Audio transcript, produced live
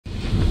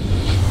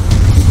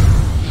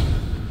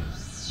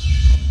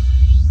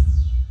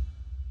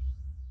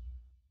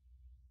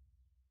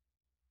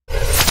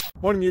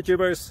Morning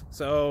YouTubers.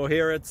 So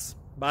here it's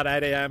about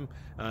 8 a.m.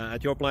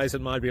 At your place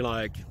it might be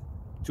like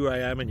 2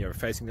 a.m. and you're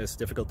facing this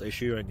difficult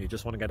issue and you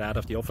just want to get out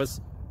of the office.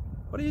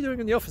 What are you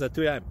doing in the office at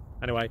 2 a.m.?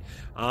 Anyway,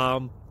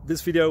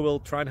 this video will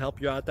try and help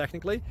you out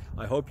technically.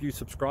 I hope you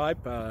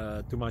subscribe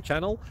to my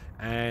channel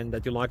and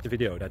that you like the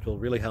video. That will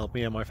really help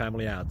me and my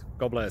family out.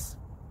 God bless.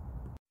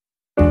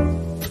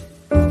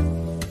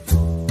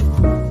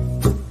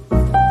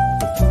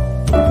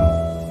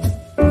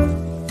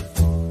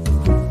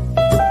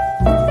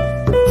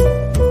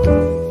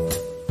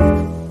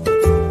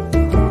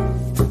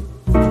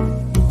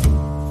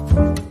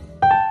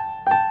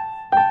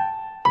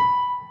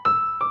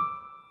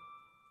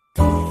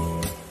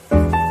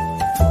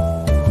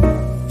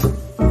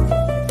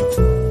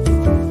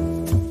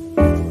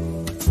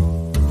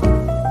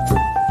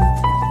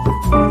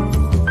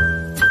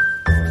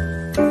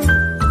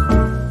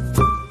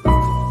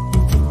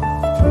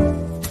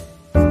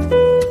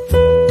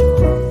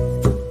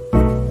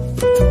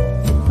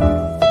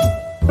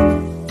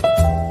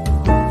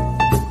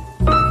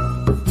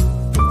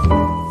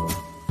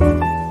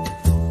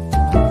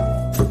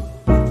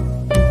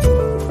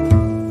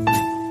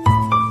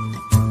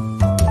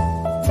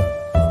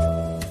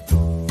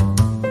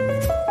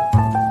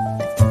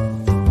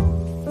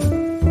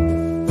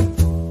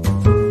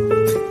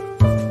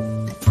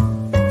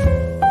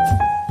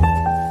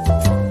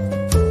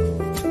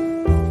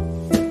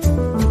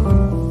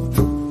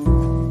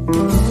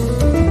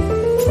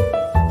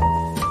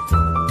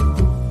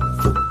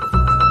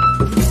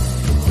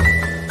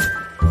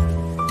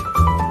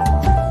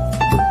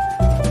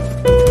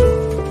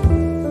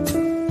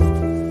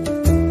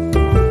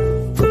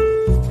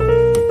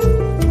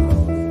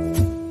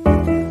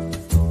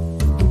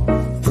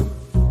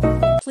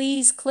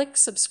 Please click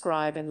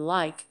subscribe and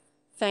like.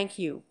 Thank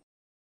you.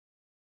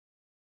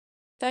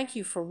 Thank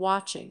you for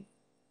watching.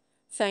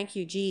 Thank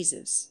you,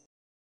 Jesus.